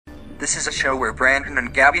This is a show where Brandon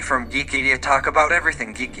and Gabby from Geekedia talk about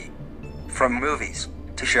everything geeky. From movies,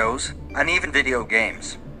 to shows, and even video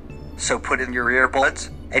games. So put in your earbuds,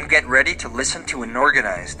 and get ready to listen to an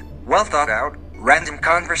organized, well thought out, random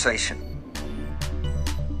conversation.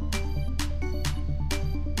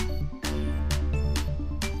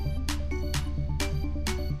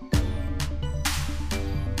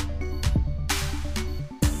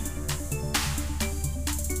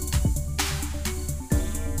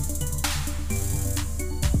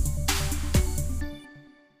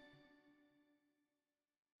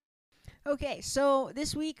 Okay, so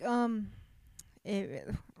this week, I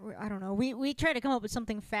don't know. We tried to come up with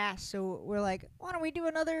something fast, so we're like, why don't we do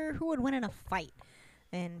another Who Would Win in a Fight?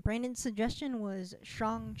 And Brandon's suggestion was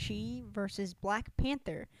Shang-Chi versus Black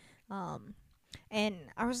Panther. And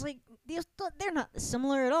I was like, they're not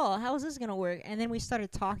similar at all. How is this gonna work? And then we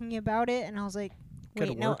started talking about it, and I was like,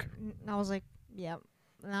 wait, no. I was like, yeah,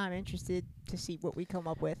 now I'm interested to see what we come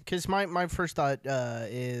up with. Because my first thought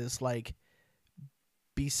is like,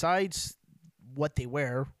 besides what they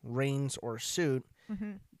wear, reins or suit,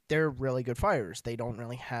 they're really good fighters. They don't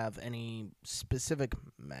really have any specific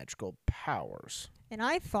magical powers. And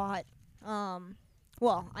I thought,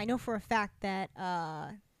 well, I know for a fact that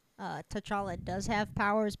T'Challa does have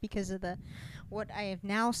powers because of what I have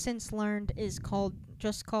now since learned is called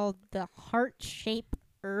the heart-shaped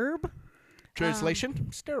herb. Translation: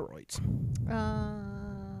 steroids.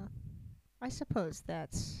 I suppose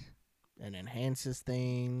that's. And enhances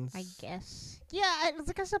things. I guess. Yeah, I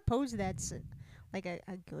suppose that's like a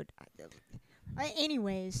good.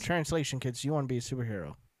 Anyways. Translation, kids. You want to be a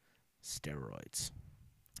superhero? Steroids.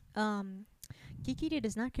 Geekedia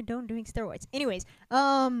does not condone doing steroids. Anyways.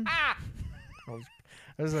 That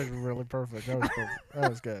was like really perfect. That was perfect. That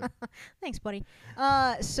was good. Thanks, buddy.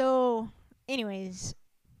 So, anyways,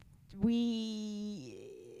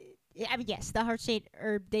 yes, the heart-shaped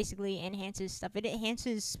herb basically enhances stuff. It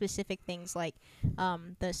enhances specific things like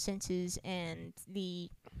the senses and the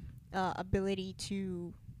ability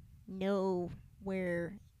to know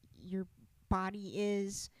where your body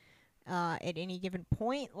is at any given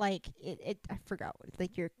point. Like I forgot,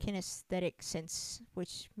 like your kinesthetic sense,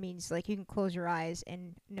 which means like you can close your eyes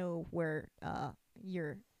and know where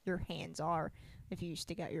your hands are if you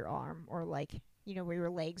stick out your arm, or like you know where your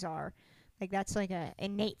legs are. Like, that's like a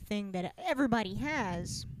innate thing that everybody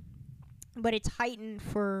has, but it's heightened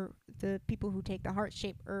for the people who take the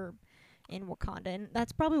heart-shaped herb in Wakanda. And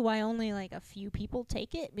that's probably why only, like, a few people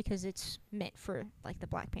take it, because it's meant for, like, the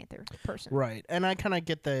Black Panther person. Right. And I kind of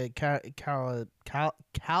get the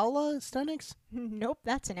calisthenics? Nope,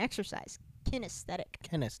 that's an exercise.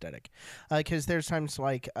 Kinesthetic. Because there's times,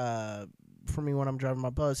 like, for me when I'm driving my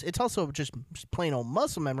bus, it's also just plain old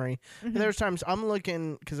muscle memory. And there's times I'm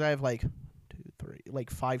looking, because I have, like,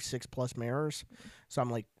 5, 6 plus mirrors. So I'm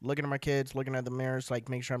like looking at my kids, looking at the mirrors, like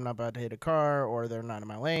make sure I'm not about to hit a car, or they're not in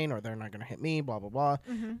my lane, or they're not going to hit me, blah, blah, blah.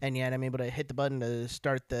 And yet I'm able to hit the button to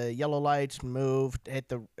start the yellow lights, move,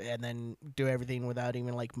 and then do everything without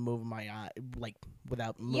even like moving my eye, like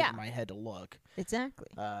without moving my head to look. Exactly.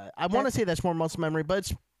 I want to say that's more muscle memory, but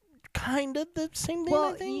it's kind of the same thing,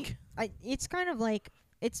 I think. It's kind of like,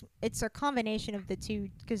 it's a combination of the two,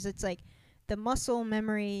 because it's like, the muscle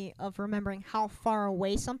memory of remembering how far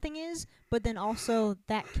away something is, but then also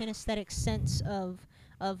that kinesthetic sense of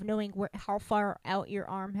knowing how far out your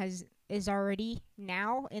arm is already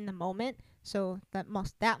now in the moment. So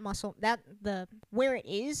where it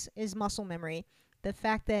is muscle memory. The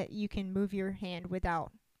fact that you can move your hand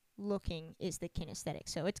without looking is the kinesthetic.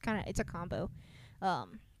 So it's a combo.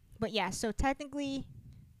 But yeah, so technically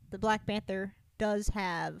the Black Panther does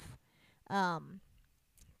have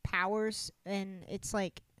powers, and it's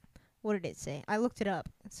like, what did it say? I looked it up.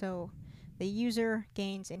 So the user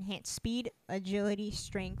gains enhanced speed, agility,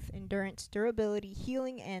 strength, endurance, durability,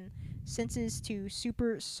 healing, and senses to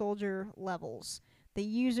super soldier levels. The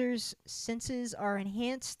user's senses are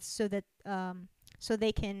enhanced so that so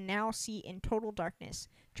they can now see in total darkness,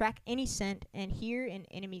 track any scent, and hear an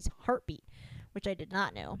enemy's heartbeat, which I did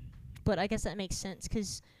not know. But I guess that makes sense,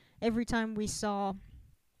 because every time we saw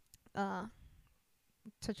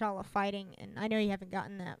T'Challa fighting, and I know you haven't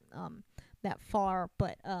gotten that far,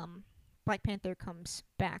 but Black Panther comes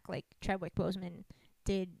back, like Chadwick Boseman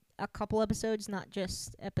did a couple episodes, not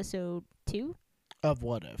just episode 2 of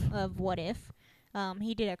What If.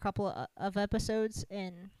 He did a couple of episodes,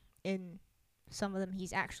 and in some of them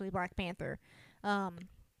he's actually Black Panther, and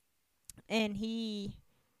he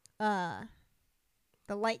the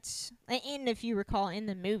lights, and if you recall in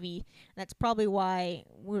the movie, that's probably why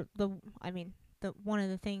one of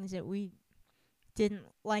the things that we didn't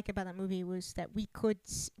like about that movie was that we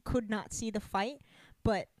could not see the fight,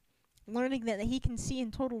 but learning that he can see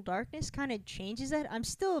in total darkness kind of changes that. I'm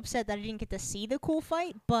still upset that I didn't get to see the cool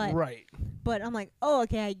fight, but Right. but I'm like, oh,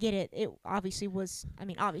 okay, I get it. It obviously was. I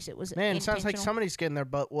mean, obviously it was. Man, it sounds like intentional. somebody's getting their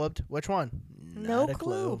butt whooped. Which one? No Not a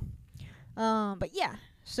clue. But yeah,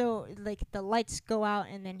 so like the lights go out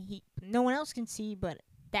and then no one else can see, but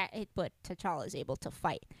T'Challa is able to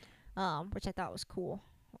fight, which I thought was cool.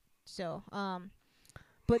 So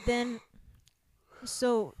but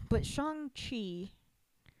Shang-Chi,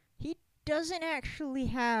 he doesn't actually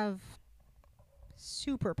have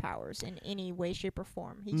superpowers in any way, shape, or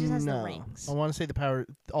form. He just has the rings. I want to say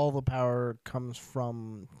all the power comes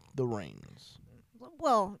from the rings.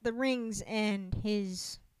 Well, the rings and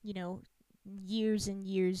his, years and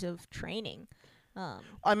years of training.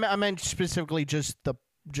 I meant specifically just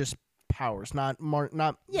powers, not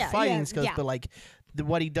Yeah, fighting yeah, skills, yeah. but like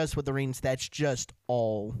what he does with the rings. That's just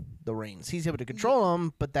all the rings. He's able to control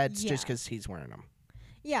them, but that's just Yeah. because he's wearing them.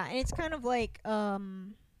 Yeah, and it's kind of like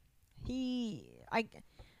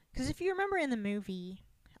because if you remember in the movie,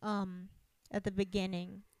 at the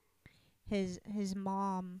beginning, his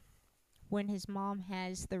mom, when his mom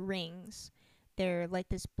has the rings, they're like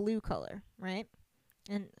this blue color, right?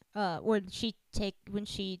 And when she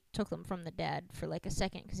took them from the dad for like a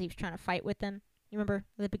second because he was trying to fight with them. You remember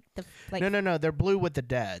No. They're blue with the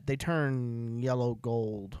dad. They turn yellow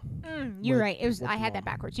gold. You're with- right. It was with I had mom. that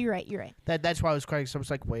backwards. You're right. That's why I was correct. So I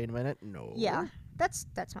was like, wait a minute, no. Yeah, that's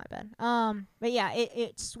my bad. But yeah,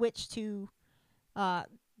 it switched to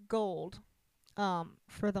gold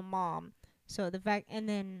for the mom. So and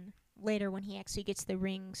then later when he actually gets the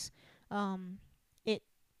rings, it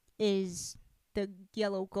is the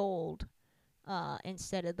yellow gold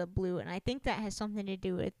instead of the blue, and I think that has something to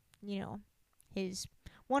do with his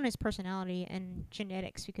personality and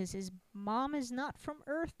genetics, because his mom is not from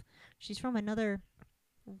Earth. She's from another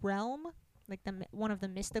realm, like one of the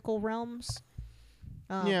mystical realms.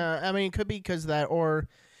 Yeah, I mean, it could be because that, or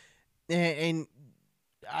and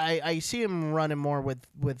I see him running more with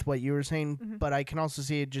what you were saying, Mhm. but I can also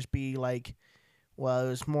see it just be like, well, it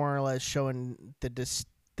was more or less showing the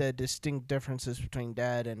distinct differences between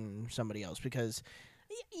dad and somebody else, because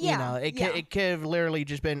Yeah, it could have literally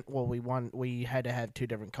just been, well, we had to have two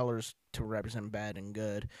different colors to represent bad and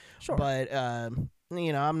good. Sure. But I'm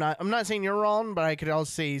not saying you're wrong, but I could also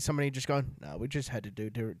see somebody just going, no, we just had to do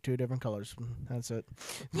two different colors. That's it.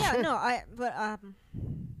 Yeah, no, I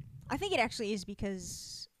think it actually is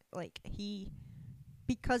because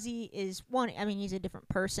because he is one. I mean, he's a different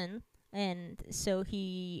person, and so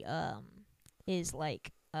he is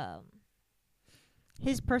like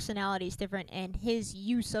his personality is different, and his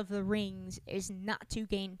use of the rings is not to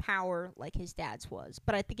gain power like his dad's was.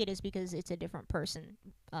 But I think it is because it's a different person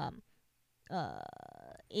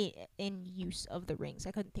in use of the rings.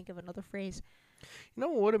 I couldn't think of another phrase. You know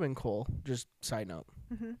what would have been cool? Just side note.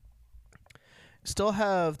 Mm-hmm. Still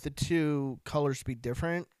have the two colors be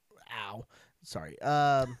different. Ow. Sorry.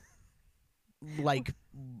 Like,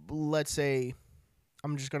 let's say,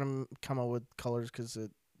 I'm just gonna come up with colors because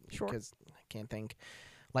Sure. I can't think.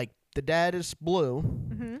 Like, the dad is blue.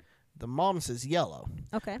 Mm-hmm. The mom says yellow.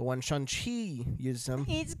 Okay. But when Shang-Chi uses them,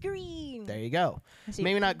 It's green. there you go. I see.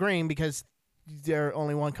 Maybe not green because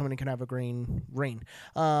only one company can have a green ring.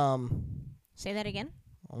 Say that again.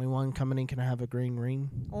 Only one company can have a green ring.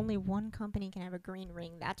 Only one company can have a green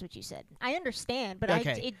ring. That's what you said. I understand, but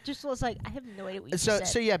Okay. it just was like I have no idea what you So said.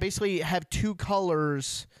 so yeah, basically have two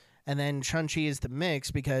colors, and then Shang-Chi is the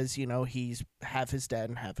mix because he's half his dad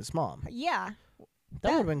and half his mom. Yeah,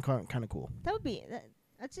 That would have been kind of cool. that would be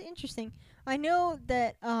that's interesting. I know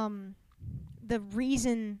that the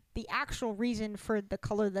actual reason for the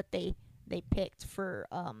color that they picked for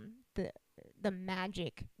the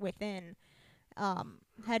magic within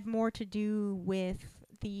had more to do with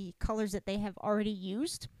the colors that they have already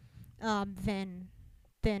used than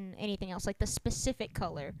anything else. Like the specific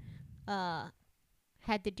color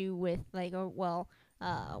had to do with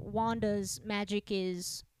Wanda's magic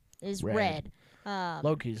is red.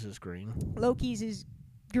 Loki's is green. Loki's is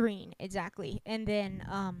green, exactly. And then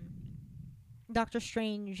Doctor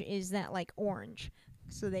Strange is that like orange.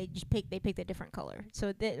 So they picked a different color.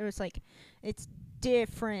 So it was like it's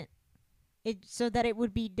different. So that it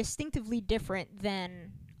would be distinctively different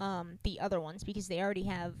than the other ones because they already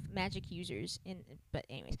have magic users in. But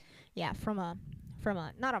anyways, yeah, from a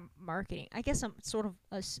not a marketing, I guess sort of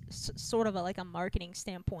a marketing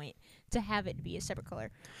standpoint to have it be a separate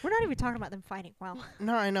color. We're not even talking about them fighting. Wow.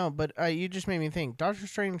 No, I know, but you just made me think. Doctor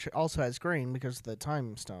Strange also has green because of the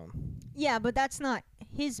time stone. Yeah, but that's not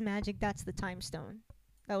his magic. That's the time stone.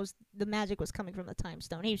 the magic was coming from the time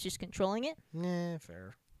stone. He was just controlling it. Yeah,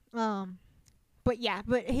 fair. But yeah,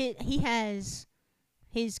 but he has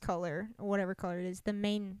his color or whatever color it is. The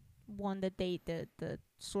main one that the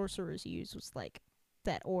sorcerers used was like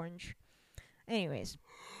that orange. Anyways,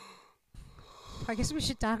 I guess we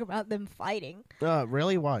should talk about them fighting.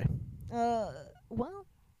 Really? Why? Well,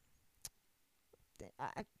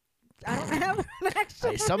 I don't have an actual.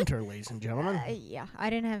 I stumped her, ladies and gentlemen. Yeah, I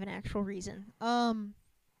didn't have an actual reason.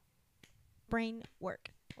 Brain work.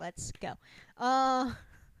 Let's go.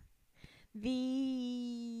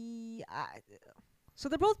 So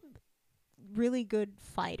they're both really good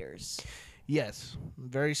fighters. Yes,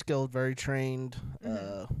 very skilled, very trained.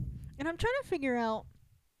 And I'm trying to figure out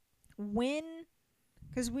when,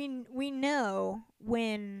 because we know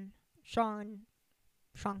when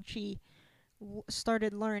Shang-Chi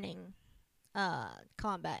started learning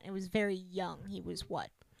combat. It was very young. He was what,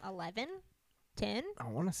 11, 10? I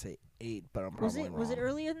want to say 8, but I'm probably wrong. Was it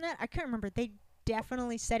earlier than that? I can't remember. They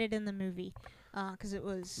definitely said it in the movie, because it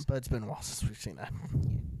was. But it's been a while since we've seen that.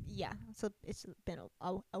 Yeah, it's been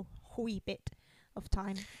a wee bit of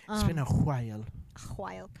time. It's been a while. A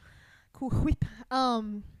while. Cool whip.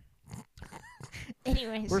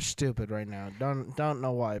 Anyways. We're stupid right now. Don't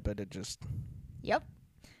know why, but it just. Yep.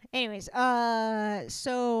 Anyways,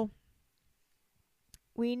 so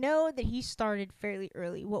we know that he started fairly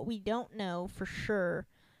early. What we don't know for sure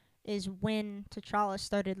is when T'Challa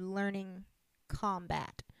started learning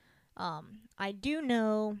combat. I do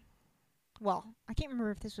know, well, I can't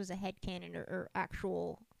remember if this was a headcanon or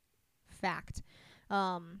actual fact.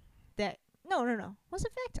 That no. Was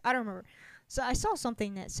it fact? I don't remember. So I saw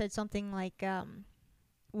something that said something like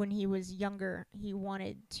when he was younger, he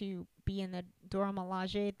wanted to be in the Dora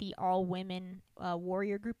Milaje, the all-women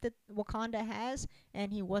warrior group that Wakanda has,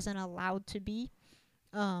 and he wasn't allowed to be.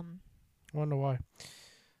 Wonder why.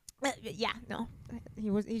 Yeah, no,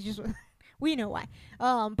 he just we know why.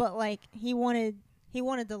 But like he wanted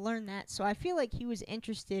to learn that, so I feel like he was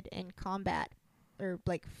interested in combat or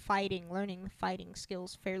like learning fighting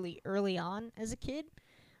skills fairly early on as a kid.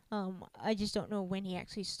 I just don't know when he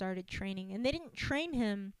actually started training, and they didn't train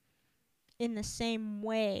him in the same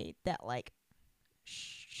way that like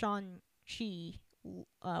Shang-Chi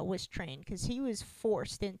was trained, because he was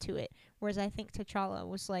forced into it, whereas I think T'Challa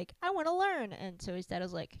was like, I want to learn, and so his dad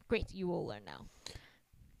was like, great, you will learn now.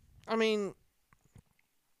 I mean,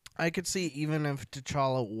 I could see even if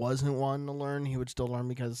T'Challa wasn't wanting to learn, he would still learn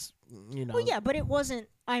because, you know. Well, yeah, but it wasn't,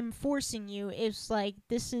 I'm forcing you. It's like,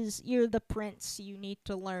 you're the prince. You need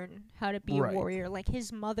to learn how to be a warrior. Like,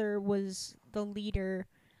 his mother was the leader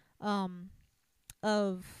of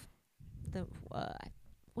the,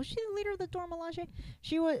 was she the leader of the Dora Milaje?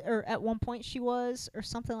 She was, or at one point she was, or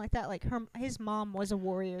something like that. Like, his mom was a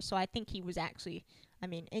warrior, so I think he was actually, I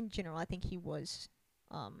mean, in general, I think he was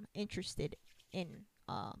interested in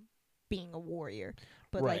being a warrior.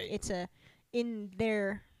 But, like, it's in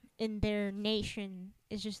their nation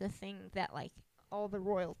is just a thing that, like, all the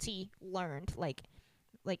royalty learned. Like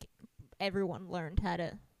everyone learned how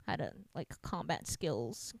to like combat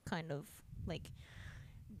skills, kind of like,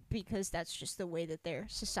 because that's just the way that their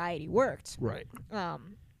society worked. Right.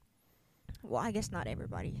 Well, I guess not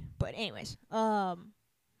everybody, but anyways.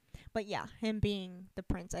 But yeah, him being the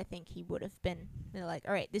prince, I think he would have been like,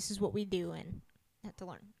 all right, this is what we do, and have to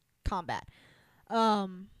learn combat. So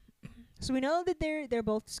we know that they're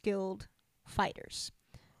both skilled fighters.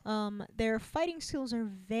 Their fighting skills are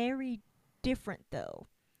very different, though.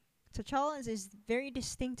 T'Challa's is very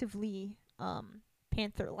distinctively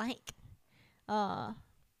panther-like, or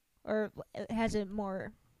it has a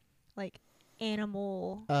more like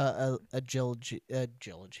animal agility.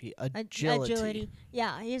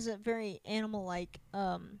 Yeah, he has a very animal-like.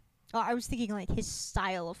 I was thinking like his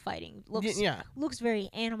style of fighting looks very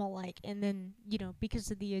animal-like, and then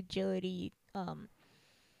because of the agility,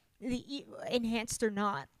 enhanced or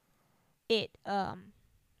not, it's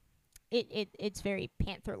very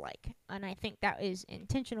panther-like, and I think that is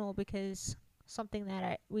intentional, because something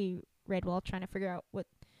that we read while trying to figure out what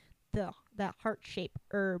that heart-shaped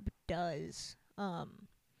herb does.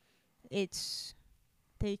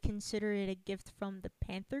 They consider it a gift from the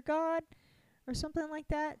panther god or something like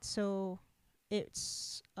that. So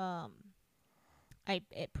it's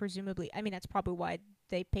presumably, I mean, that's probably why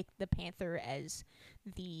they picked the panther as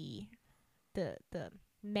the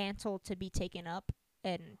mantle to be taken up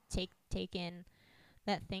and take in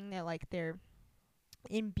that thing that, like, they're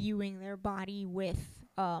imbuing their body with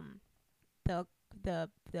the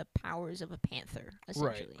powers of a panther,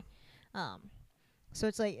 essentially. So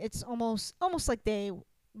it's like, it's almost like they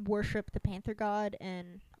worship the panther god,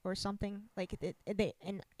 and or something. Like they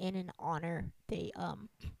in an honor they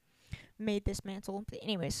made this mantle. But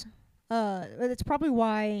anyways, that's probably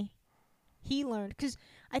why he learned, because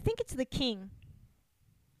I think it's the king.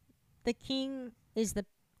 The king is the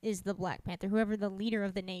Black Panther, whoever the leader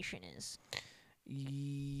of the nation is.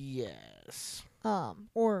 Yes.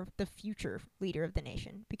 Or the future leader of the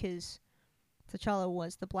nation, because T'Challa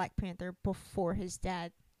was the Black Panther before his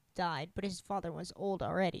dad died, but his father was old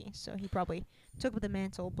already, so he probably took up the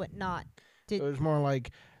mantle, but not It was more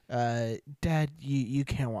like, Dad, you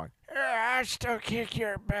can't walk. I still kick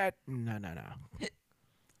your butt. No.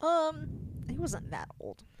 He wasn't that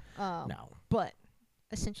old. No. But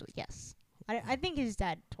essentially, yes. I think his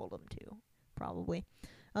dad told him to, probably.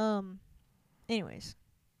 Anyways.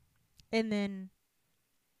 And then,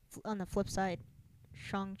 on the flip side,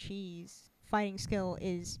 Shang-Chi's fighting skill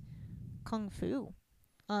is Kung Fu.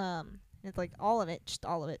 It's like all of it, just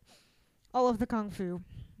all of it. All of the Kung Fu.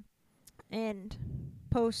 And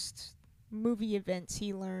post-movie events,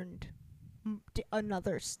 he learned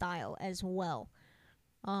another style as well.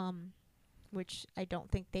 Which I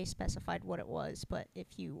don't think they specified what it was, but if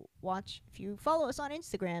you follow us on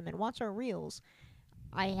Instagram and watch our reels,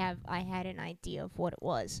 I had an idea of what it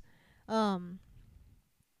was. But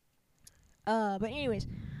anyways,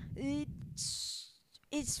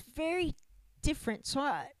 it's very different.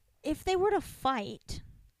 So if they were to fight,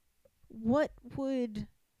 what would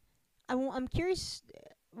I'm curious.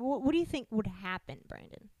 What do you think would happen,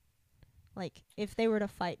 Brandon? Like if they were to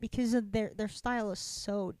fight, because of their style is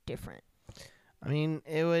so different. I mean,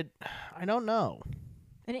 it would. I don't know.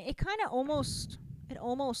 And it kind of almost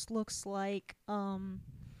looks like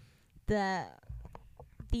the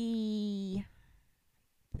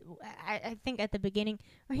I think at the beginning,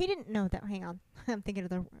 or he didn't know that. Hang on, I'm thinking of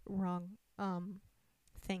the wrong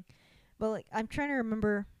thing. But like I'm trying to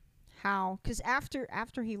remember how, because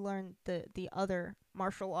after he learned the other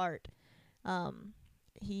martial art,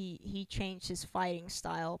 he changed his fighting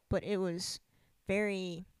style, but it was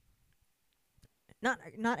very not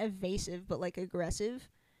evasive, but like aggressive,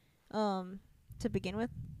 to begin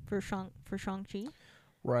with for Shang-Chi.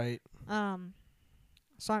 Right.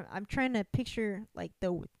 So I'm trying to picture like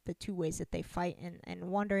the two ways that they fight, and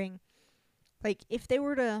wondering, like if they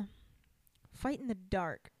were to fight in the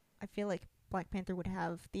dark, I feel like Black Panther would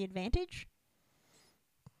have the advantage.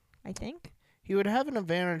 I think he would have an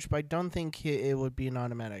advantage, but I don't think it would be an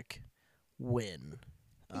automatic win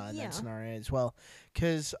in that scenario as well.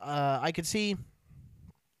 Because I could see,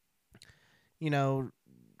 I'm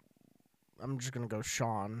just going to go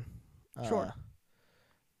Sean. Sure.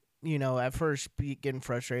 At first getting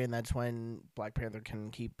frustrated, and that's when Black Panther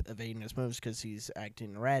can keep evading his moves because he's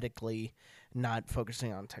acting erratically, not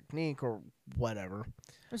focusing on technique or whatever.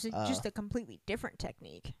 It's just a completely different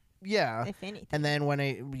technique. Yeah. If anything. And then when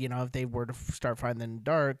if they were to start fighting in the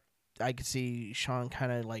dark, I could see Sean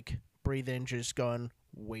kind of like breathe in, just going,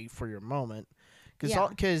 wait for your moment.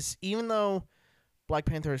 Because even though Black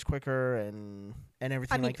Panther is quicker and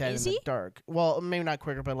everything like that in the dark. Well, maybe not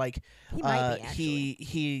quicker, but like he might be, actually.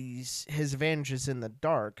 his advantage is in the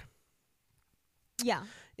dark. Yeah.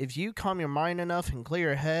 If you calm your mind enough and clear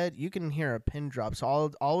your head, you can hear a pin drop. So all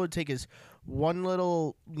it would take is one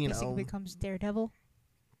little, basically becomes Daredevil.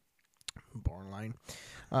 Borderline.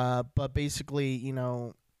 But basically,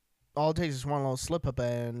 all it takes is one little slip up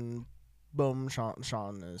and boom,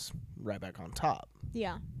 Sean is right back on top.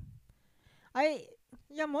 Yeah.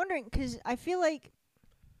 I'm wondering, because I feel like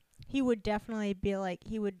he would definitely be like,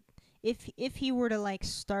 he would, if he were to like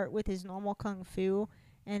start with his normal kung fu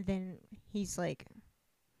and then he's like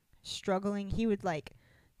struggling, he would like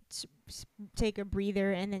take a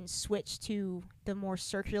breather and then switch to the more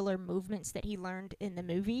circular movements that he learned in the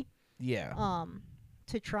movie. Yeah.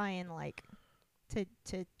 To try and like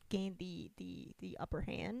to gain the upper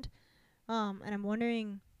hand. And I'm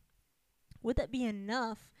wondering, would that be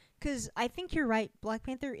enough? Because I think you're right. Black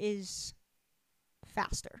Panther is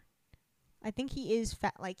faster. I think he is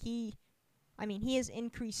he has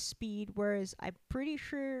increased speed, whereas I'm pretty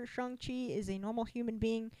sure Shang-Chi is a normal human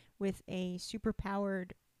being with a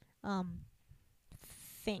superpowered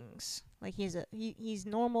things. Like he's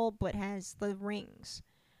normal but has the rings.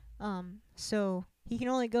 So he can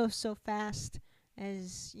only go so fast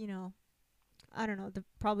as, I don't know,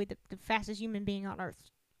 probably the fastest human being on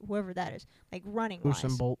Earth, whoever that is, like running wise.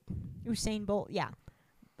 Usain Bolt, yeah.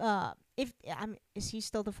 Is he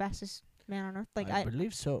still the fastest man on Earth? Like I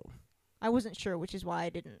believe so. I wasn't sure, which is why I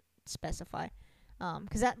didn't specify.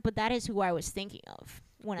 But that is who I was thinking of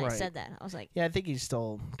when I said that. I was like, yeah, I think he's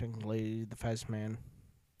still technically the fastest man.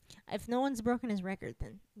 If no one's broken his record,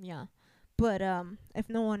 then yeah. But if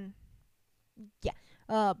no one, yeah.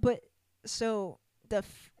 But so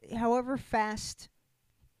however fast,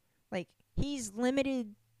 like he's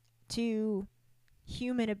limited to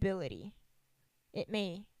human ability. It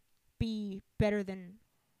may be better than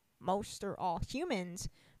most or all humans,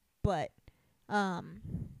 but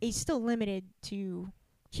he's still limited to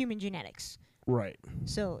human genetics. Right.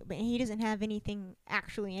 So, but he doesn't have anything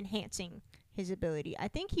actually enhancing his ability. I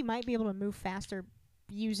think he might be able to move faster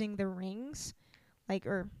using the rings,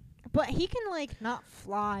 but he can not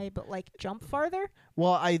fly, but jump farther.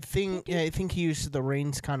 Well, I think he used the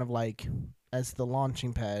reins kind of like as the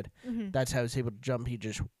launching pad. Mm-hmm. That's how he's able to jump.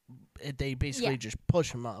 They basically just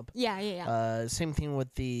push him up. Yeah. Same thing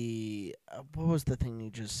with the what was the thing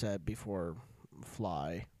you just said before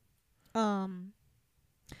fly? I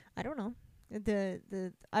don't know.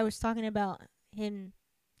 I was talking about him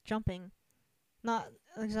jumping, not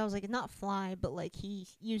because I was not fly, but he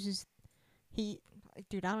uses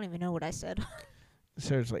Dude, I don't even know what I said.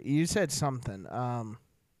 Seriously, you said something. I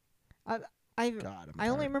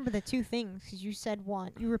only remember the two things because you said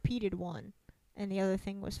one, you repeated one, and the other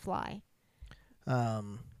thing was fly. I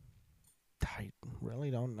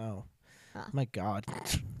really don't know. My God.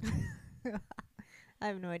 I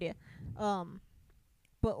have no idea.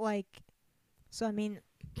 But so I mean,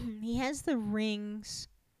 he has the rings,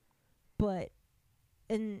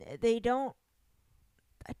 and they don't.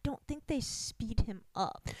 I don't think they speed him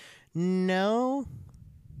up. No.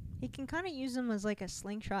 He can kind of use them as a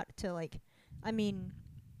slingshot to I mean,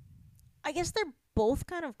 I guess they're both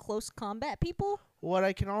kind of close combat people. What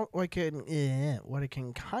I can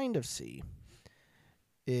kind of see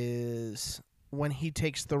is when he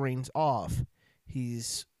takes the reins off,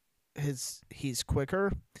 he's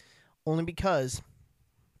quicker, only because.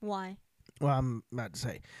 Why? Well, I'm about to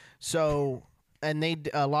say. So, and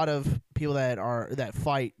a lot of people that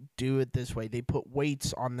fight do it this way. They put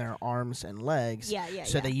weights on their arms and legs.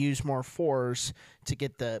 So they use more force to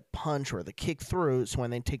get the punch or the kick through. So when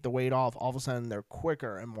they take the weight off, all of a sudden they're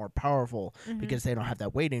quicker and more powerful because they don't have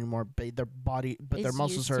that weight anymore. But their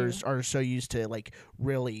muscles are so used to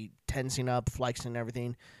really tensing up, flexing, and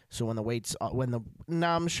everything. So when the weights,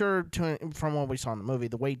 I'm sure from what we saw in the movie,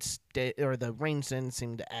 the weights or the reins didn't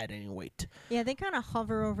seem to add any weight. Yeah, they kind of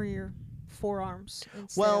hover over your forearms.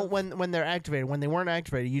 Well, when they're activated, when they weren't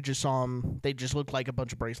activated, you just saw them. They just looked like a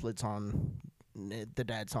bunch of bracelets on the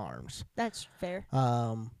dad's arms. That's fair.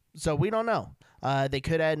 So we don't know. They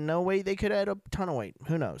could add no weight. They could add a ton of weight.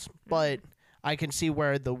 Who knows? But I can see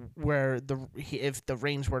if the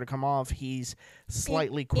reins were to come off, he's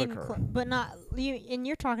slightly quicker. But not you. And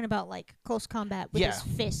you're talking about close combat with his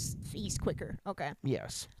fists. He's quicker. Okay.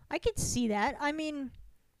 Yes. I could see that. I mean,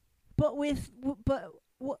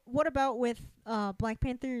 what about with Black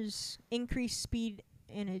Panther's increased speed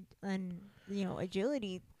and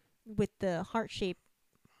agility with the heart-shaped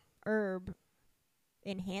herb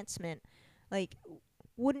enhancement?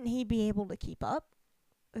 Wouldn't he be able to keep up?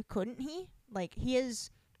 Couldn't he? He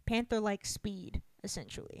has panther-like speed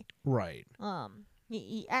essentially. Right.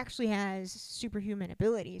 He actually has superhuman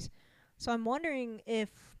abilities. So I'm wondering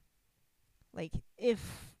if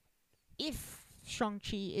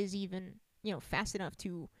Shang-Chi is even fast enough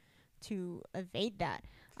to evade that.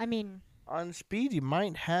 I mean, on speed, you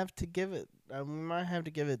might have to give it. We might have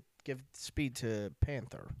to give speed to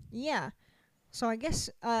Panther. Yeah. So I guess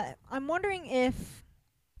I'm wondering if,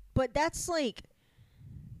 but that's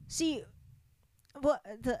see, what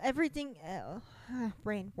the everything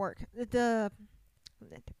brain work the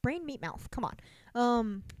brain meet mouth. Come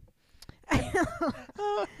on.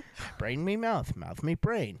 Brain meet mouth meet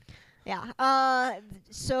brain. Yeah.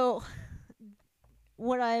 So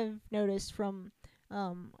what I've noticed from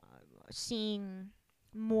seeing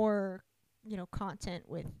more, content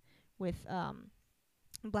with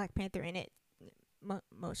Black Panther in it,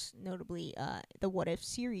 most notably the What If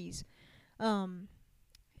series,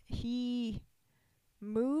 he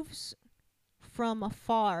moves from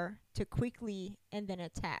afar to quickly and then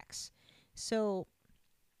attacks. So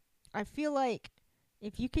I feel like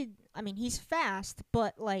if you could, I mean, he's fast,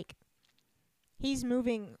 but he's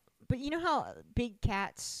moving. But you know how big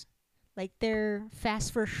cats, they're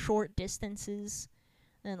fast for short distances,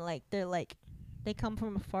 and they come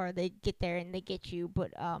from afar, they get there and they get you,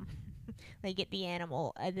 but they get the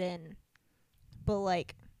animal, and then,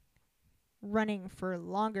 but running for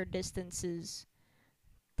longer distances,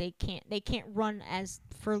 they can't run as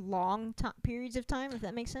for long periods of time, if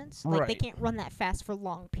that makes sense. Right. They can't run that fast for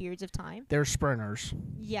long periods of time. They're sprinters.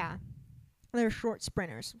 Yeah, they're short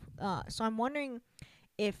sprinters. So I'm wondering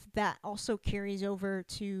if that also carries over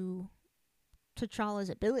to T'Challa's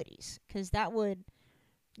abilities, because that would,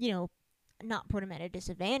 not put him at a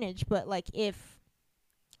disadvantage, but if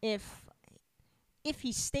if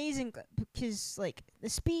he stays in, because like the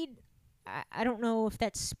speed, I don't know if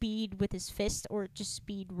that's speed with his fist or just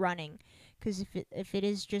speed running, because if it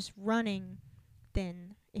is just running,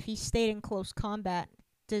 then if he stayed in close combat,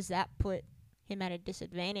 does that put him at a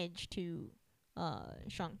disadvantage to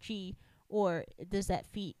Shang-Chi, or does that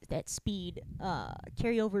speed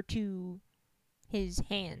carry over to his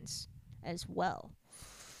hands as well?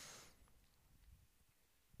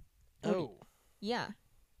 Oh. Yeah,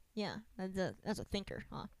 that's a thinker,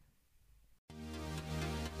 huh?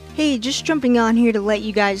 Hey, just jumping on here to let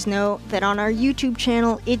you guys know that on our YouTube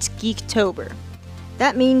channel, it's Geektober.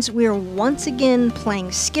 That means we are once again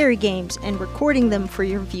playing scary games and recording them for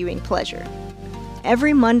your viewing pleasure.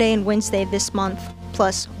 Every Monday and Wednesday this month,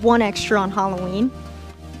 plus one extra on Halloween.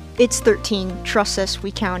 It's 13, trust us,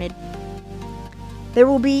 we counted. There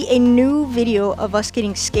will be a new video of us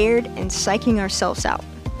getting scared and psyching ourselves out.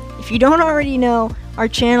 If you don't already know, our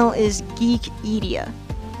channel is Geekedia.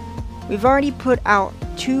 We've already put out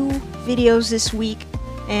 2 videos this week,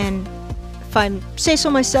 and if I say so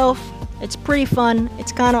myself, it's pretty fun.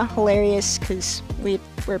 It's kind of hilarious because we're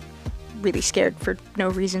really scared for no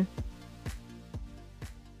reason.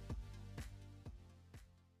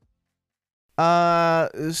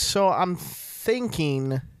 So I'm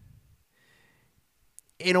thinking,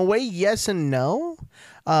 in a way, yes and no.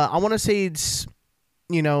 I want to say it's,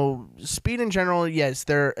 speed in general, yes,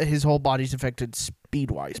 his whole body's affected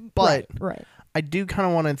speed-wise, but right. I do kind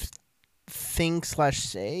of want to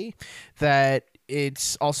think/say that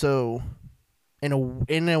it's also, in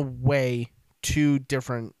a way, 2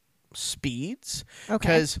 different speeds. Okay.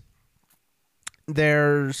 Because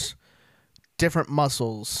there's different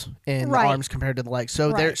muscles in the arms compared to the legs.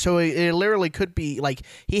 So it literally could be like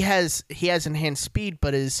he has enhanced speed,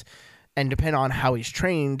 but and depending on how he's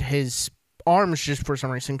trained, his arms just for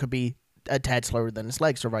some reason could be a tad slower than his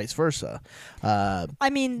legs, or vice versa. I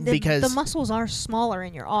mean, because the muscles are smaller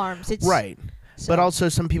in your arms. It's right. So. But also,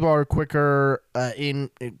 some people are quicker in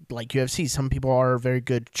like UFC. Some people are very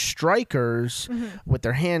good strikers with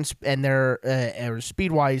their hands, and they're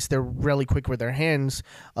speed-wise, they're really quick with their hands.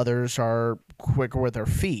 Others are quicker with their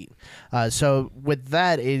feet. So with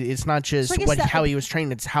that, it's not just how he was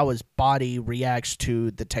trained; it's how his body reacts to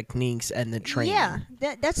the techniques and the training. Yeah,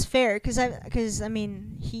 that's fair. Because I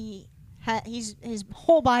mean, his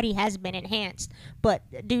whole body has been enhanced, but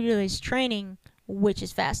due to his training, which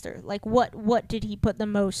is faster? Like what did he put the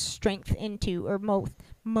most strength into, or most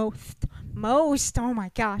oh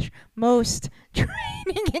my gosh, most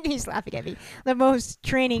training into? He's laughing at me. The most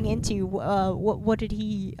training into what did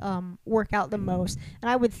he work out the most?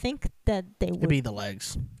 And I would think that it'd be the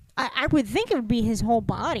legs. I would think it would be his whole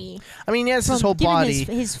body. I mean, yes, his whole body.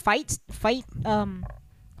 His fighting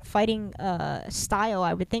style,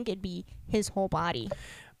 I would think it'd be his whole body.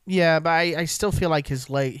 Yeah, but I still feel like his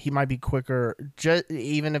leg, he might be quicker,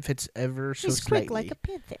 even if it's ever so slightly. He's quick like a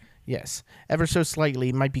panther. Yes, ever so slightly,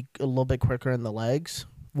 he might be a little bit quicker in the legs.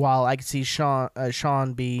 While I could see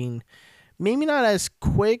Sean being maybe not as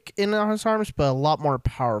quick in his arms, but a lot more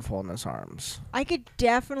powerful in his arms. I could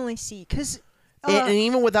definitely see, because and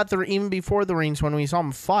even even before the rings, when we saw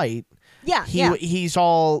him fight, he's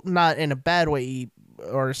all not in a bad way.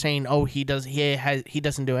 Or saying, he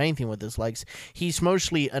doesn't do anything with his legs. He's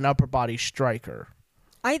mostly an upper body striker.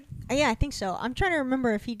 I think so. I'm trying to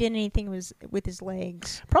remember if he did anything with his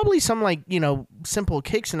legs. Probably some simple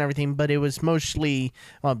kicks and everything, but it was mostly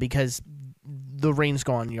because the reins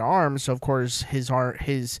go on your arms. So of course his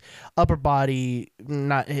upper body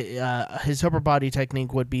his upper body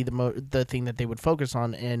technique would be the thing that they would focus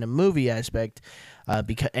on in a movie aspect,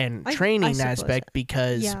 training aspect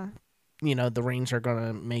because. Yeah. The reins are going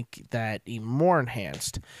to make that even more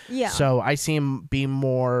enhanced. Yeah. So I see him being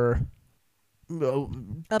more...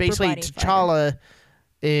 basically, T'Challa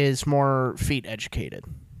is more feet educated.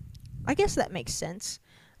 I guess that makes sense.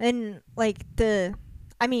 And,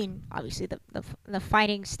 obviously the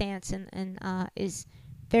fighting stance and is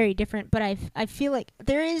very different, but I feel like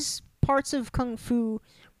there is parts of Kung Fu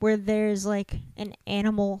where there's, an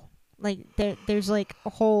animal... there's, a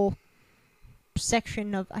whole...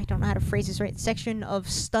 section of, I don't know how to phrase this right, section of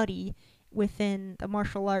study within the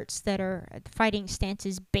martial arts that are fighting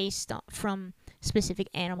stances based on, from specific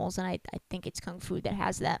animals, and I think it's Kung Fu that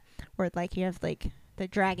has that, where you have the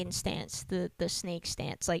dragon stance, the snake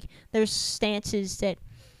stance, there's stances that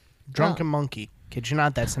Drunken Monkey, kid you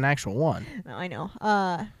not, that's an actual one. No, I know.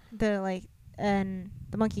 And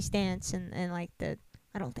the monkey stance and the,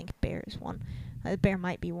 I don't think bear is one. The bear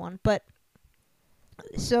might be one, but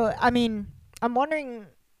so I'm wondering,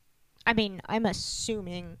 I'm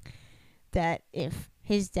assuming that if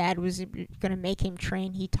his dad was going to make him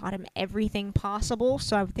train, he taught him everything possible.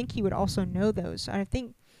 So I would think he would also know those. I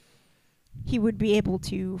think he would be able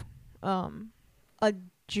to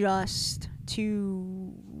adjust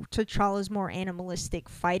to T'Challa's more animalistic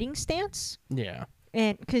fighting stance. Yeah.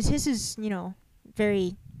 And because his is,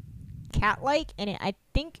 very cat-like, and I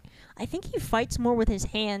think he fights more with his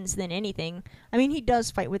hands than anything. I mean, he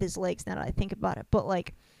does fight with his legs now that I think about it, but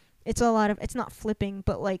like, it's not flipping,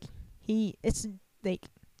 but like it's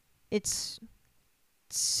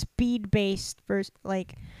speed-based versus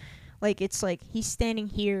like it's like he's standing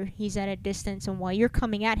here, he's at a distance, and while you're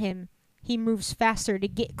coming at him, he moves faster to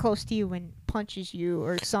get close to you and punches you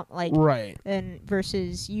or something like. Right. And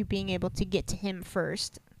versus you being able to get to him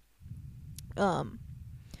first.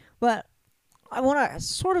 But I want to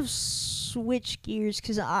sort of switch gears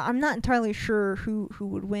because I'm not entirely sure who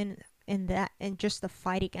would win in that and just the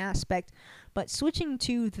fighting aspect. But switching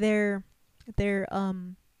to their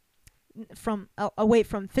away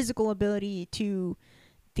from physical ability to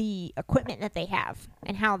the equipment that they have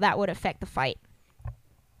and how that would affect the fight.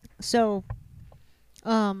 So,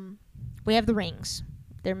 we have the rings.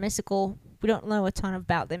 They're mystical. We don't know a ton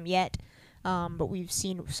about them yet, but we've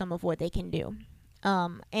seen some of what they can do.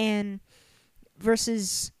 And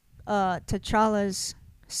versus T'Challa's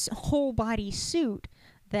whole body suit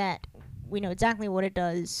that we know exactly what it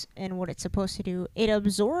does and what it's supposed to do. It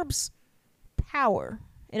absorbs power.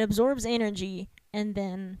 It absorbs energy, and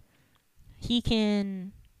then he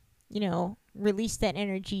can, release that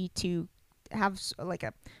energy to have like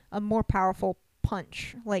a more powerful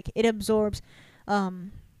punch. Like it absorbs what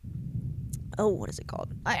is it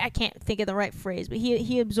called? I can't think of the right phrase, but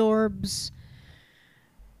he absorbs,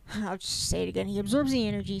 I'll just say it again, he absorbs the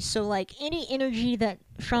energy. So like any energy that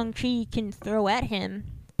Shang-Chi can throw at him,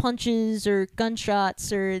 punches or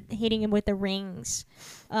gunshots or hitting him with the rings,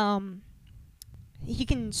 he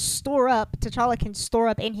can T'Challa can store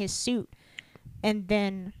up in his suit and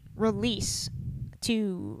then release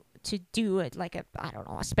to do it like a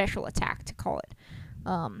special attack, to call it.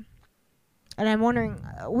 And I'm wondering,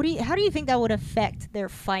 how do you think that would affect their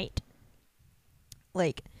fight?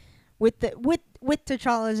 Like with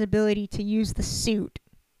T'Challa's ability to use the suit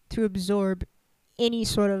to absorb any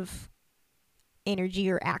sort of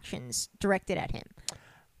energy or actions directed at him,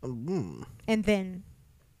 and then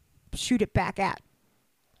shoot it back at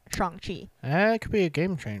Shang-Chi. That could be a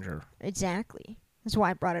game changer. Exactly. That's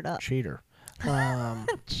why I brought it up. Cheater.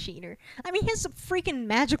 Cheater. I mean, he has some freaking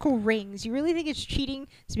magical rings. You really think it's cheating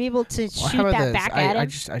to be able to shoot how about that this? back at him?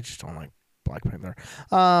 I just don't like Black Panther.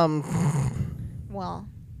 Well,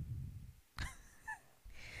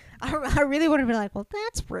 I really want to be like, well,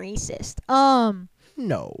 that's racist.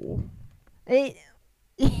 No.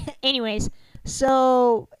 Anyways,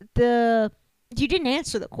 so you didn't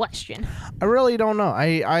answer the question. I really don't know.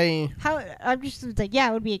 I'm just like,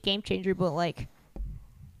 yeah, it would be a game changer, but like,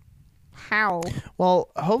 how? Well,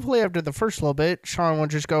 hopefully after the first little bit, Sean will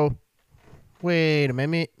just go, wait a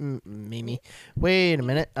minute, Mimi. Wait a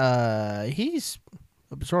minute. He's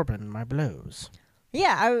absorbing my blows.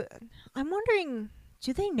 Yeah, I'm wondering,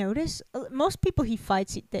 do they notice? Most people he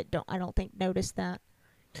fights I don't think notice that.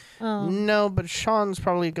 No, but Sean's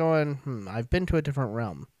probably going, I've been to a different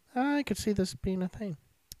realm. I could see this being a thing.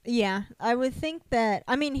 Yeah, I would think that.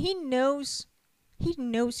 I mean, he knows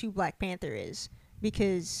who Black Panther is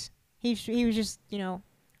because he was just,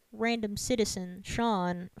 random citizen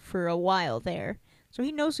Sean for a while there. So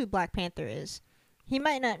he knows who Black Panther is. He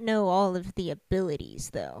might not know all of the abilities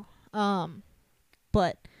though.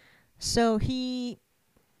 But so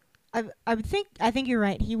I think you're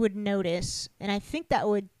right. He would notice, and I think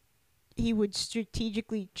he would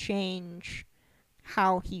strategically change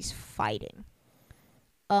how he's fighting.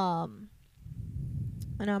 And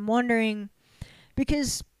I'm wondering,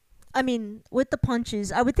 because I mean, with the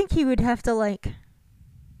punches, I would think he would have to like.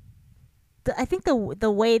 I think the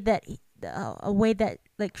way that a way that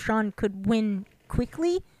like Sean could win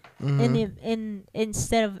quickly, and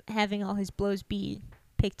instead of having all his blows be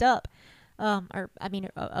picked up,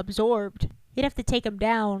 absorbed, he'd have to take him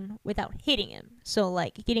down without hitting him. So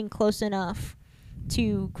like getting close enough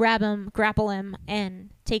to grab him, grapple him,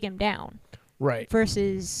 and take him down. Right.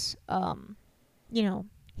 Versus,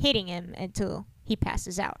 hitting him until he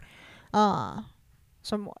passes out.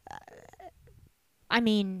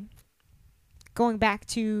 Going back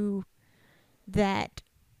to that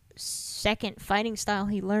second fighting style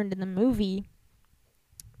he learned in the movie,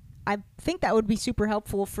 I think that would be super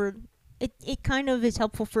helpful for it. It kind of is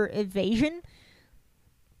helpful for evasion.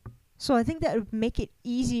 So I think that would make it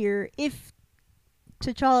easier if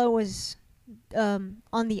T'Challa was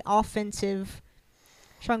on the offensive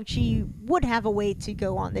Shang-Chi would have a way to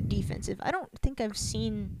go on the defensive. I don't think I've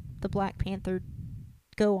seen the Black Panther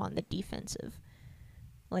go on the defensive.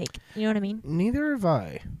 Like, you know what I mean? Neither have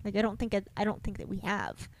I. Like, I don't think that we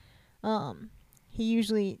have. He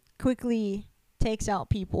usually quickly takes out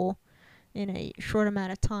people in a short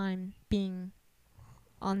amount of time, being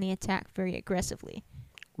on the attack very aggressively.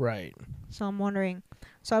 Right. So I'm wondering.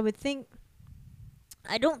 So I would think.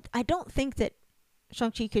 I don't think that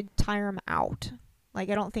Shang-Chi could tire him out. Like,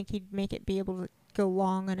 I don't think he'd make it be able to go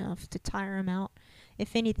long enough to tire him out.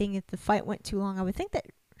 If anything, if the fight went too long, I would think that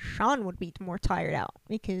Sean would be more tired out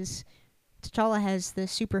because T'Challa has the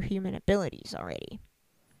superhuman abilities already.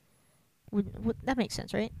 Would that makes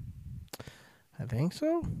sense, right? I think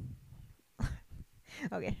so.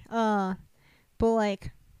 Okay. But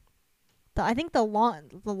like, I think the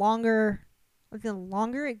longer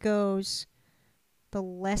it goes, the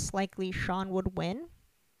less likely Sean would win.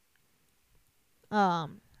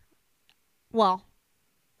 Well,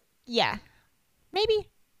 yeah, maybe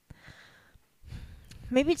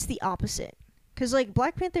it's the opposite. 'Cause like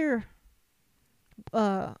Black Panther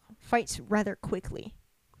fights rather quickly.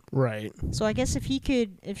 Right. So I guess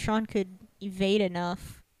if Sean could evade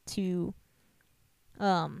enough to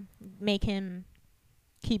make him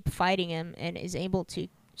keep fighting him and is able to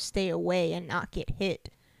stay away and not get hit,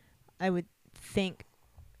 I would think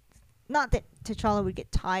not that T'Challa would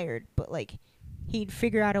get tired, but like he'd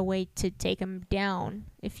figure out a way to take him down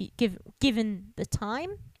if he given the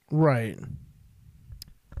time. Right.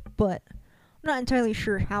 But I'm not entirely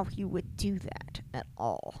sure how he would do that at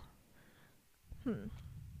all.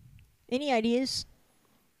 Any ideas?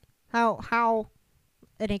 How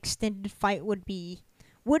an extended fight would be?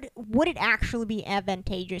 Would it actually be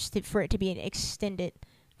advantageous for it to be an extended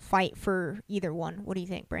fight for either one? What do you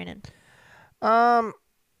think, Brandon?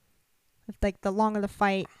 If like the longer the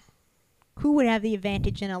fight, who would have the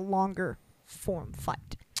advantage in a longer form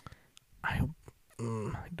fight? I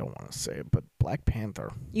don't want to say it, but Black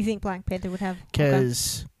Panther. You think Black Panther would have?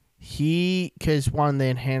 Because one, the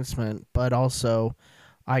enhancement, but also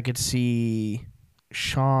I could see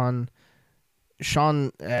Sean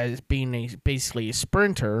as being basically a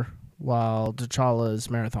sprinter while T'Challa is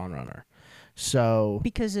marathon runner. So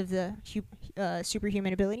because of the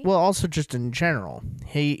superhuman ability. Well, also just in general,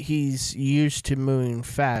 he's used to moving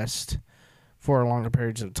fast for longer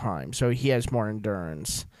periods of time, so he has more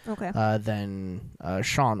endurance. Okay. Than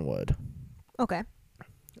Sean would. Okay.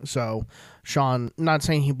 So Sean, not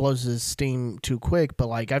saying he blows his steam too quick, but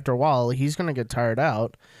like after a while, he's gonna get tired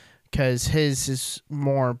out because his is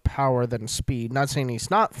more power than speed. Not saying he's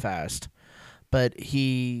not fast, but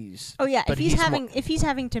he's. Oh yeah, but if he's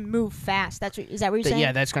having to move fast, is that what you're saying?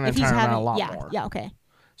 Yeah, that's gonna tire him out a lot more. Yeah. Okay.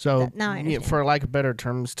 So now I understand. for lack of better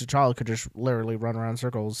terms, T'Challa could just literally run around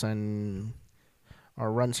circles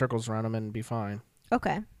or run circles around him and be fine.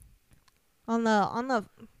 Okay. But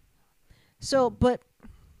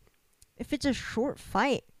if it's a short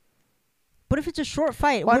fight.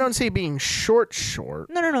 Well, I don't see it being short.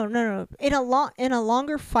 No. In a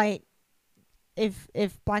longer fight, if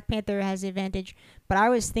Black Panther has the advantage, but I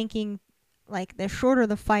was thinking, like the shorter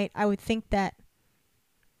the fight, I would think that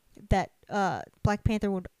Black Panther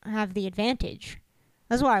would have the advantage.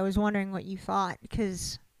 That's why I was wondering what you thought,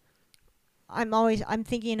 because I'm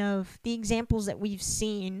thinking of the examples that we've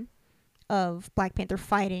seen of Black Panther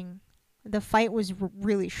fighting. The fight was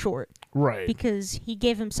really short. Right. Because he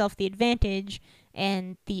gave himself the advantage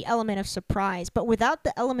and the element of surprise. But without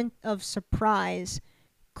the element of surprise,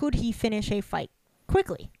 could he finish a fight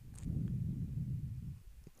quickly?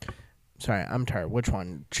 Sorry, I'm tired. Which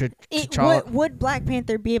one? Would Black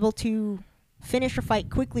Panther be able to finish a fight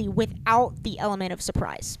quickly without the element of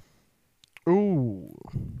surprise? Ooh.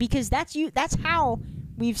 Because that's how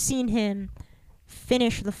we've seen him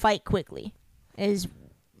finish the fight quickly. Is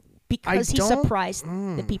because he surprised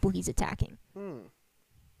the people he's attacking.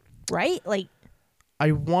 Right? Like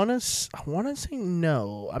I wanna say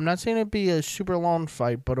no. I'm not saying it'd be a super long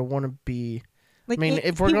fight, but it wouldn't be. like I mean,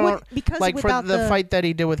 if we're going like for the fight that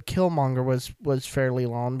he did with Killmonger was fairly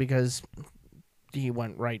long because he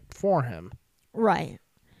went right for him. Right.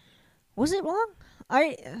 Was it long?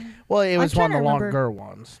 Well, it was one of the remember. longer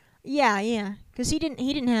ones. Yeah. Because he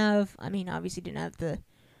didn't have. I mean, obviously didn't have the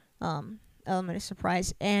element of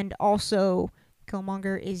surprise, and also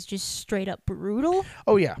Killmonger is just straight up brutal.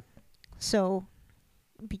 Oh yeah. So,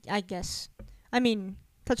 I guess. I mean,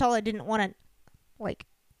 T'Challa didn't want to,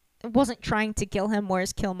 wasn't trying to kill him,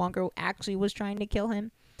 whereas Killmonger actually was trying to kill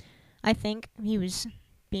him. I think he was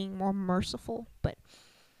being more merciful, but.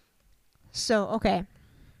 So, okay.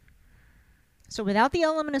 So, without the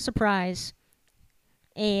element of surprise,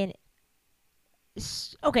 and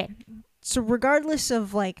okay. So regardless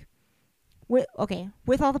of like, with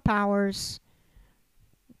all the powers,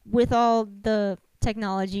 with all the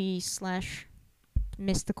technology slash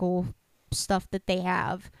mystical stuff that they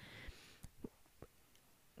have,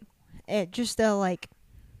 it just like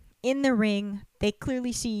in the ring, they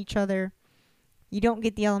clearly see each other. You don't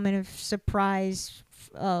get the element of surprise,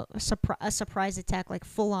 a surprise attack, like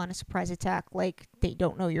full on a surprise attack, like they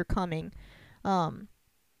don't know you're coming.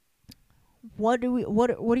 What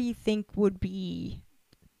do you think would be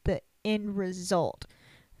the end result?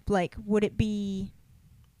 Like, would it be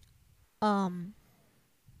oh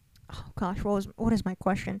gosh, what is my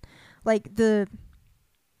question? Like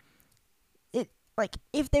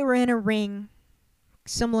if they were in a ring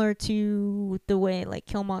similar to the way like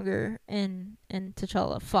Killmonger and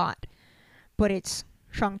T'Challa fought, but it's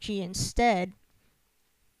Shang-Chi instead,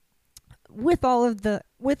 with all of their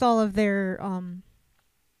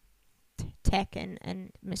tech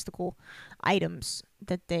and mystical items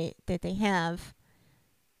that they have,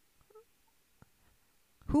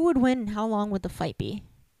 who would win and how long would the fight be?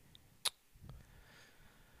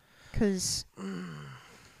 Because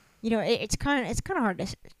it's kind of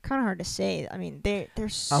hard to say. I mean, they're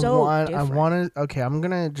so different. I'm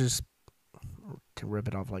gonna just to rip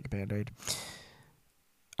it off like a Band-Aid.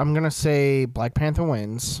 I'm gonna say Black Panther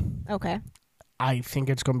wins. Okay. I think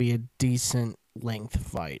it's gonna be a decent length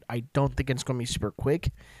fight. I don't think it's gonna be super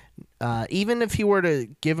quick. Even if you were to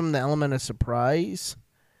give him the element of surprise,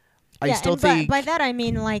 I still think by that I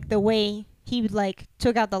mean like the way he like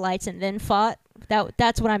took out the lights and then fought.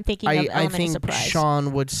 That's what I'm thinking of. I think think surprise.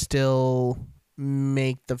 Sean would still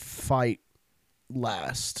make the fight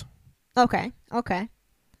last. Okay,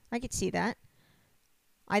 I could see that.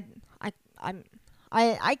 I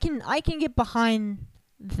can get behind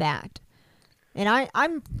that, and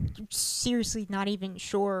I'm seriously not even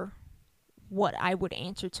sure what I would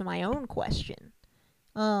answer to my own question.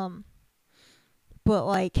 But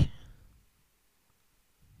like,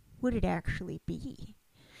 would it actually be?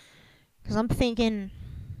 Because I'm thinking,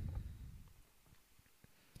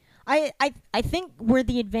 I think where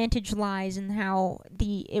the advantage lies in how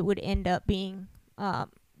it would end up being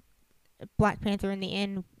Black Panther in the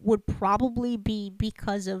end would probably be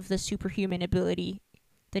because of the superhuman ability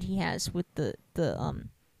that he has with the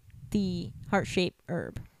heart-shaped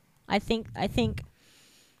herb. I think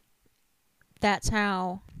that's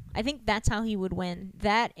how he would win.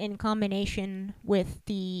 That in combination with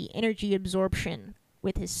the energy absorption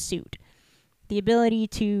with his suit. The ability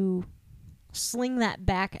to sling that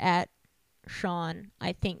back at Sean,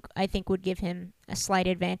 I think would give him a slight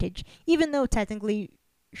advantage. Even though technically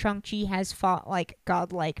Shang-Chi has fought like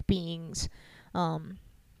godlike beings,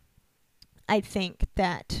 I think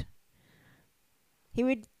that he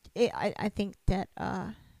would. I think that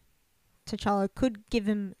T'Challa could give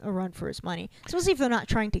him a run for his money, especially if they're not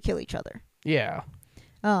trying to kill each other. Yeah.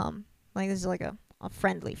 Like this is like a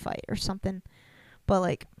friendly fight or something, but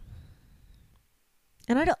like.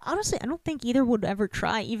 And I don't think either would ever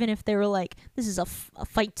try, even if they were like, this is a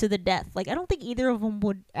fight to the death. Like, I don't think either of them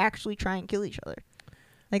would actually try and kill each other.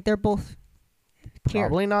 Like, they're both...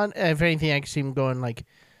 Probably not. If anything, I can see them going like,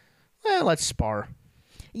 let's spar.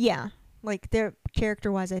 Yeah. Like, they're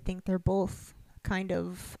character-wise, I think they're both kind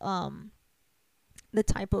of the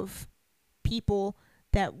type of people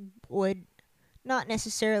that would not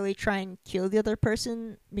necessarily try and kill the other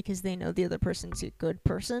person because they know the other person's a good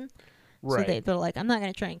person. Right. So they're like, I'm not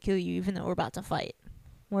going to try and kill you even though we're about to fight.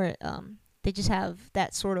 Where they just have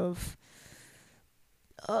that sort of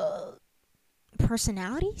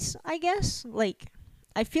personalities, I guess. Like,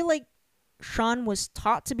 I feel like Sean was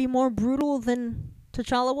taught to be more brutal than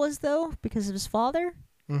T'Challa was, though, because of his father.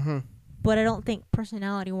 Mm-hmm. But I don't think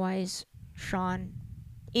personality-wise Sean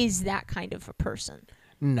is that kind of a person.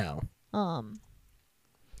 No. But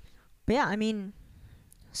yeah, I mean,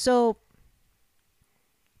 so...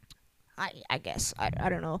 I guess I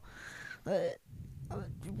don't know.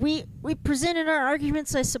 We presented our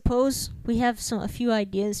arguments. I suppose we have a few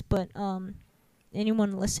ideas, but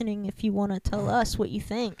anyone listening, if you want to tell us what you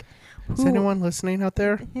think, is anyone listening out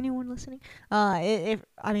there? Anyone listening?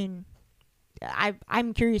 I'm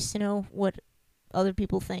curious to know what other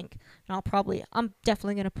people think, and I'm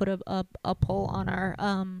definitely gonna put a poll on our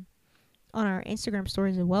Instagram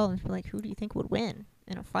stories as well, and be like, who do you think would win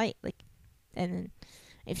in a fight? Like, and then.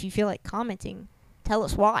 If you feel like commenting, tell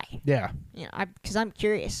us why. Yeah. Because I'm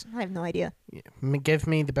curious. I have no idea. Yeah. Give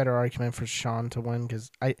me the better argument for Sean to win,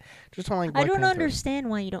 because I just don't like Black Panther. I don't Panther.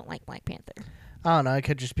 understand why you don't like Black Panther. I don't know. It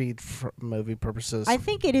could just be for movie purposes. I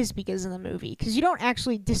think it is because of the movie. Because you don't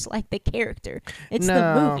actually dislike the character. It's no.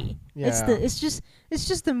 the movie. Yeah. It's just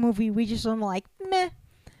the movie. I'm like, meh.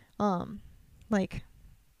 Like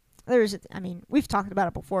there's, I mean, we've talked about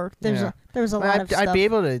it before. There's a lot of stuff. I'd be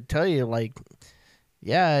able to tell you, like,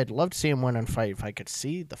 yeah, I'd love to see him win and fight if I could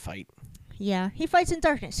see the fight. Yeah, he fights in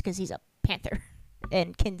darkness because he's a panther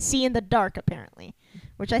and can see in the dark, apparently.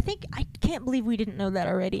 Which I can't believe we didn't know that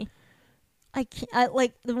already.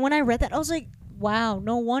 When I read that, I was like, wow,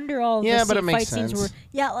 no wonder all the fight scenes were.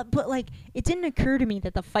 Yeah, but like, it didn't occur to me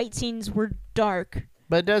that the fight scenes were dark.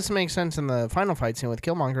 But it does make sense in the final fight scene with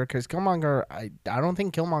Killmonger, because Killmonger, I don't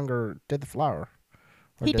think Killmonger did the flower.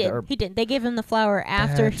 He did. They gave him the flower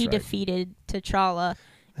after he defeated T'Challa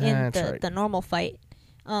in the normal fight.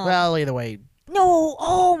 Well, either way. No,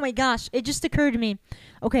 oh my gosh, it just occurred to me.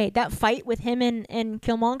 Okay, that fight with him and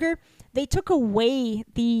Killmonger, they took away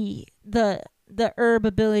the herb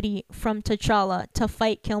ability from T'Challa to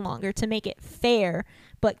fight Killmonger to make it fair,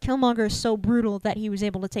 but Killmonger is so brutal that he was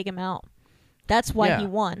able to take him out. That's why he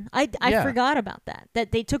won. I forgot about that.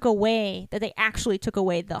 That they actually took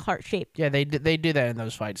away the heart shape. Yeah, they do that in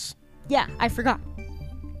those fights. Yeah, I forgot.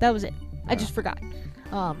 That was it. I just forgot.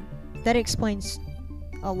 That explains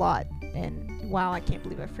a lot. And wow, I can't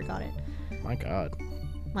believe I forgot it. My God.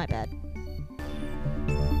 My bad.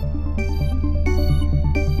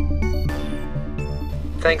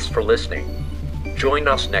 Thanks for listening. Join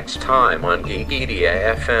us next time on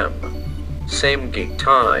Geekedia FM. Same geek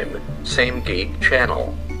time, same geek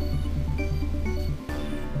channel.